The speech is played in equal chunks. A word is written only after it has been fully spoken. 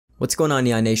What's going on,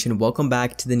 Neon Nation? Welcome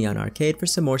back to the Neon Arcade for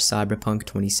some more Cyberpunk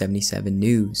 2077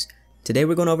 news. Today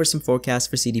we're going over some forecasts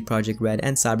for CD Projekt Red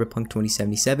and Cyberpunk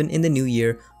 2077 in the new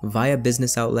year via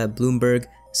business outlet Bloomberg,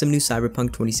 some new Cyberpunk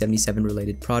 2077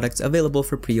 related products available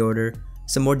for pre-order,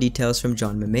 some more details from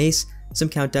John Mamais, some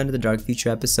countdown to the Dark Future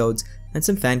episodes, and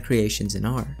some fan creations in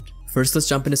art. First, let's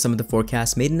jump into some of the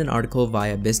forecasts made in an article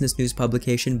via business news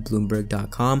publication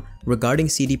Bloomberg.com regarding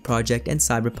CD Projekt and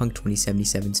Cyberpunk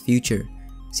 2077's future.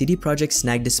 CD Projekt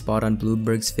snagged a spot on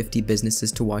Bloomberg's 50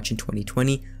 businesses to watch in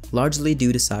 2020, largely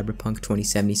due to Cyberpunk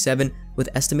 2077, with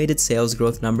estimated sales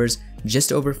growth numbers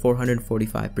just over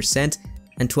 445%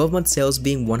 and 12-month sales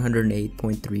being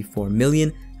 108.34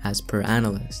 million as per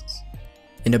analysts.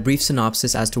 In a brief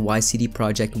synopsis as to why CD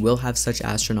Projekt will have such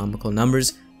astronomical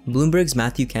numbers, Bloomberg's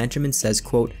Matthew Kanterman says,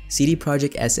 quote, CD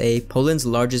Projekt SA, Poland's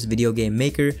largest video game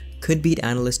maker, could beat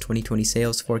analyst 2020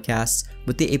 sales forecasts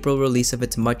with the April release of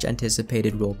its much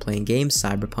anticipated role-playing game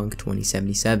Cyberpunk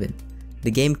 2077.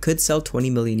 The game could sell 20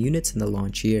 million units in the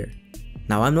launch year.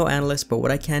 Now, I'm no analyst, but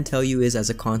what I can tell you is, as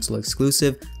a console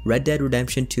exclusive, Red Dead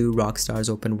Redemption 2,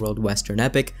 Rockstar's open world western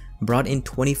epic, brought in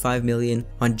 25 million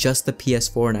on just the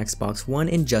PS4 and Xbox One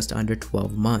in just under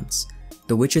 12 months.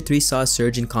 The Witcher 3 saw a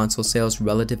surge in console sales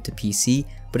relative to PC,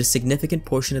 but a significant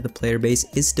portion of the player base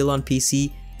is still on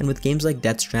PC, and with games like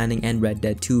Death Stranding and Red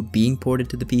Dead 2 being ported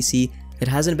to the PC, it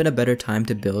hasn't been a better time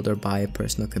to build or buy a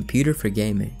personal computer for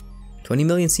gaming. 20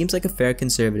 million seems like a fair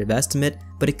conservative estimate,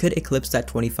 but it could eclipse that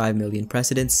 25 million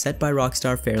precedent set by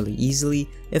Rockstar fairly easily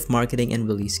if marketing and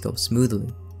release go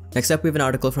smoothly. Next up, we have an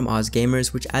article from Oz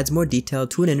Gamers which adds more detail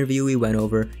to an interview we went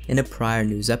over in a prior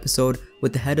news episode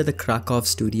with the head of the Krakow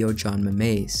studio, John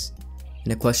Mamais.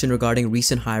 In a question regarding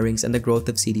recent hirings and the growth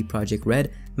of CD Projekt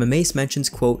Red, Mamais mentions,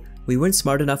 quote, "We weren't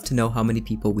smart enough to know how many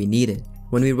people we needed.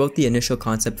 When we wrote the initial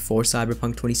concept for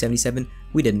Cyberpunk 2077,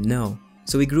 we didn't know.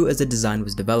 So we grew as the design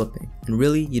was developing. And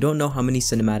really, you don't know how many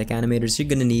cinematic animators you're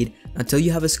gonna need until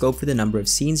you have a scope for the number of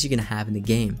scenes you're gonna have in the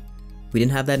game. We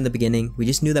didn't have that in the beginning, we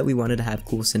just knew that we wanted to have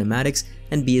cool cinematics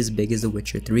and be as big as The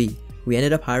Witcher 3. We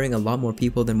ended up hiring a lot more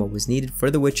people than what was needed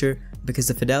for The Witcher because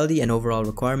the fidelity and overall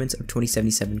requirements of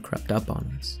 2077 crept up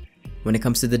on us." When it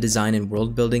comes to the design and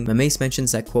world building, Mamais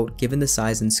mentions that, quote, "Given the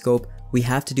size and scope, we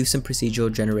have to do some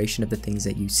procedural generation of the things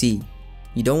that you see.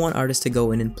 You don't want artists to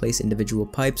go in and place individual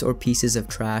pipes or pieces of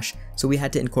trash, so we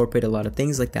had to incorporate a lot of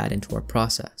things like that into our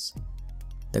process."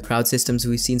 The crowd systems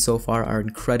we've seen so far are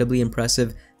incredibly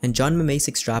impressive, and John Mamais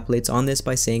extrapolates on this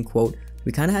by saying, quote,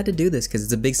 "We kinda had to do this because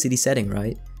it's a big city setting,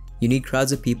 right? You need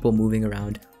crowds of people moving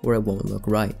around or it won't look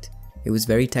right. It was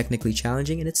very technically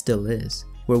challenging and it still is.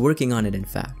 We're working on it, in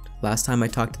fact. Last time I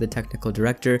talked to the technical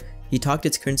director, he talked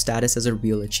its current status as a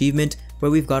real achievement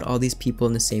where we've got all these people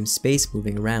in the same space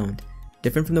moving around.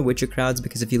 Different from the Witcher crowds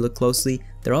because if you look closely,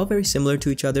 they're all very similar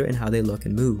to each other in how they look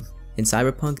and move. In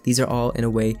Cyberpunk, these are all, in a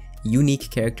way,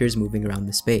 unique characters moving around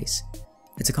the space.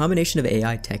 It's a combination of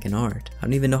AI, tech, and art. I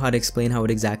don't even know how to explain how it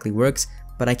exactly works,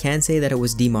 but I can say that it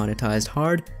was demonetized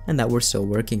hard and that we're still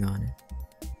working on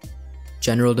it."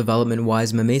 General development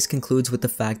wise, Mamais concludes with the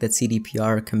fact that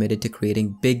CDPR are committed to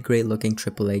creating big, great looking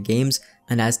AAA games,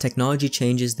 and as technology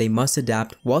changes, they must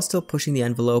adapt while still pushing the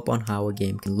envelope on how a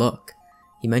game can look.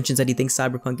 He mentions that he thinks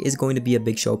Cyberpunk is going to be a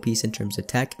big showpiece in terms of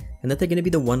tech, and that they're going to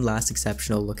be the one last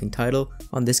exceptional looking title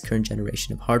on this current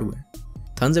generation of hardware.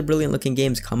 Tons of brilliant looking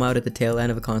games come out at the tail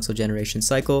end of a console generation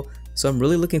cycle, so I'm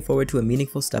really looking forward to a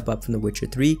meaningful step up from The Witcher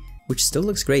 3, which still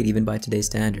looks great even by today's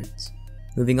standards.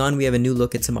 Moving on, we have a new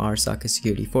look at some Arasaka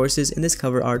security forces in this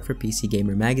cover art for PC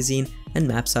Gamer magazine, and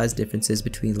map size differences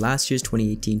between last year's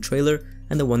 2018 trailer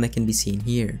and the one that can be seen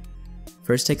here.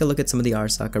 First, take a look at some of the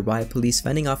Arasaka riot police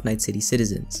fending off Night City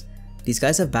citizens. These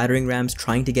guys have battering rams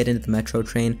trying to get into the metro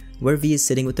train, where V is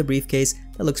sitting with a briefcase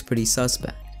that looks pretty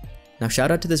suspect. Now,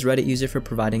 shout out to this Reddit user for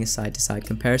providing a side-to-side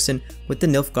comparison with the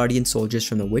Nilfgaardian soldiers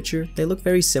from The Witcher. They look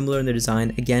very similar in their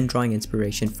design, again drawing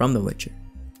inspiration from The Witcher.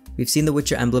 We've seen the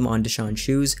Witcher emblem on Deshawn's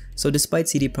shoes, so despite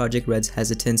CD Projekt Red's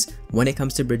hesitance when it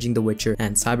comes to bridging The Witcher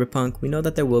and Cyberpunk, we know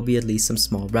that there will be at least some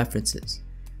small references.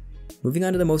 Moving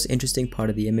on to the most interesting part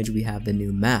of the image, we have the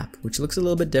new map, which looks a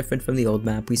little bit different from the old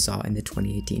map we saw in the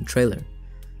 2018 trailer.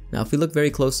 Now, if we look very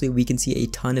closely, we can see a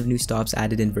ton of new stops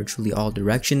added in virtually all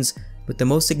directions, with the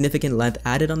most significant length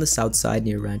added on the south side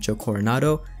near Rancho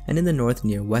Coronado and in the north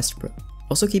near Westbrook.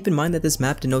 Also keep in mind that this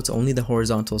map denotes only the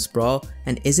horizontal sprawl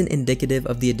and isn't indicative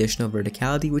of the additional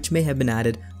verticality which may have been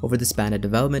added over the span of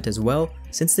development as well,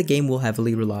 since the game will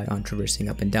heavily rely on traversing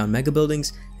up and down mega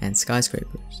buildings and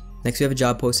skyscrapers. Next we have a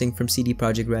job posting from CD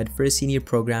Projekt Red for a senior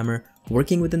programmer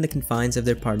working within the confines of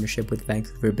their partnership with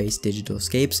Vancouver-based Digital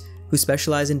Escapes, who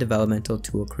specialize in developmental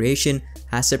tool creation,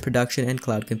 asset production, and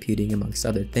cloud computing amongst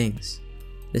other things.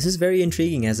 This is very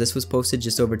intriguing as this was posted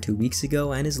just over 2 weeks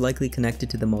ago and is likely connected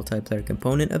to the multiplayer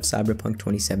component of Cyberpunk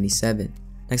 2077.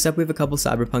 Next up we have a couple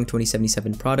Cyberpunk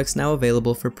 2077 products now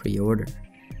available for pre-order.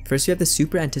 First we have the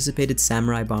super anticipated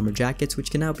Samurai Bomber jackets, which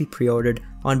can now be pre-ordered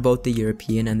on both the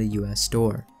European and the US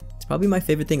store. It's probably my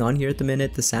favorite thing on here at the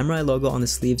minute. The Samurai logo on the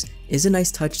sleeves is a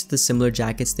nice touch to the similar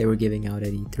jackets they were giving out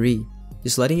at E3.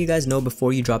 Just letting you guys know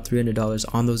before you drop $300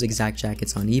 on those exact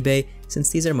jackets on eBay, since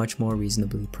these are much more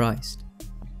reasonably priced.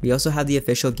 We also have the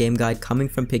official game guide coming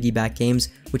from Piggyback Games,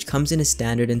 which comes in a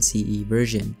standard and CE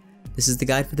version. This is the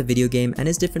guide for the video game and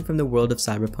is different from the World of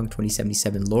Cyberpunk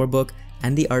 2077 lore book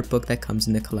and the art book that comes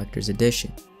in the collector's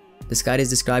edition. This guide is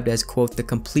described as, quote, the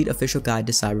complete official guide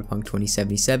to Cyberpunk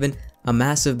 2077, a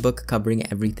massive book covering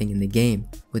everything in the game.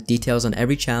 With details on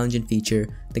every challenge and feature,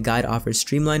 the guide offers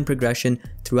streamlined progression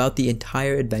throughout the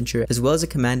entire adventure as well as a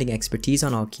commanding expertise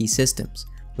on all key systems.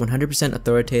 100%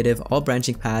 authoritative, all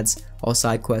branching paths, all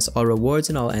side quests, all rewards,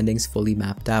 and all endings fully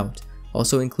mapped out.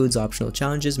 Also includes optional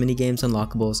challenges, minigames,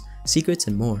 unlockables, secrets,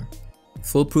 and more.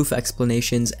 Foolproof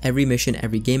explanations, every mission,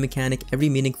 every game mechanic, every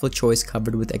meaningful choice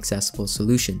covered with accessible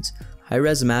solutions.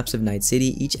 High-res maps of Night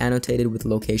City, each annotated with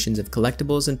locations of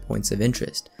collectibles and points of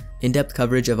interest. In-depth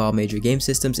coverage of all major game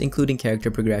systems, including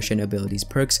character progression, abilities,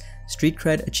 perks, street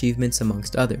cred, achievements,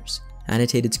 amongst others.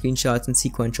 Annotated screenshots and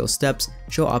sequential steps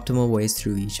show optimal ways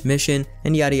through each mission,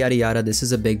 and yada yada yada. This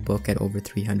is a big book at over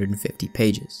 350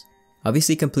 pages.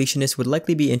 Obviously completionists would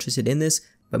likely be interested in this,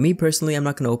 but me personally, I'm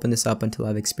not going to open this up until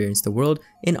I've experienced the world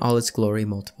in all its glory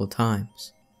multiple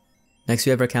times. Next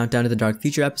we have our countdown to the Dark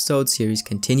Future episode series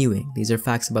continuing. These are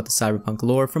facts about the Cyberpunk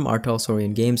lore from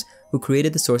Artal Games, who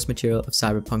created the source material of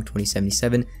Cyberpunk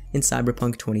 2077 in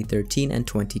Cyberpunk 2013 and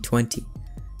 2020.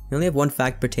 We only have one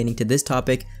fact pertaining to this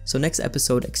topic, so next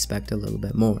episode expect a little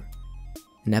bit more.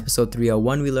 In episode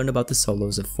 301 we learn about the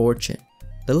solos of fortune.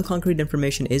 Little concrete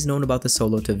information is known about the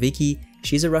solo to Vicky.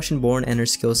 She's a Russian born and her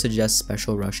skills suggest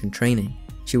special Russian training.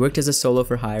 She worked as a solo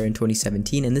for hire in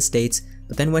 2017 in the States,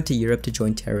 but then went to Europe to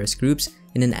join terrorist groups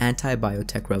in an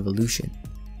anti-biotech revolution.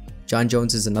 John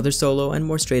Jones is another solo and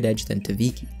more straight edge than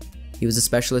Taviki. He was a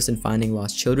specialist in finding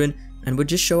lost children and would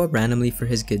just show up randomly for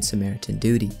his Good Samaritan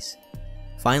duties.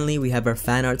 Finally, we have our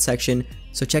fan art section,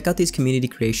 so check out these community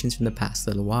creations from the past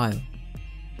little while.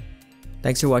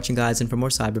 Thanks for watching guys, and for more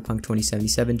Cyberpunk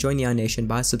 2077 join Neon Nation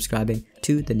by subscribing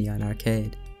to the Neon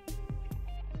Arcade.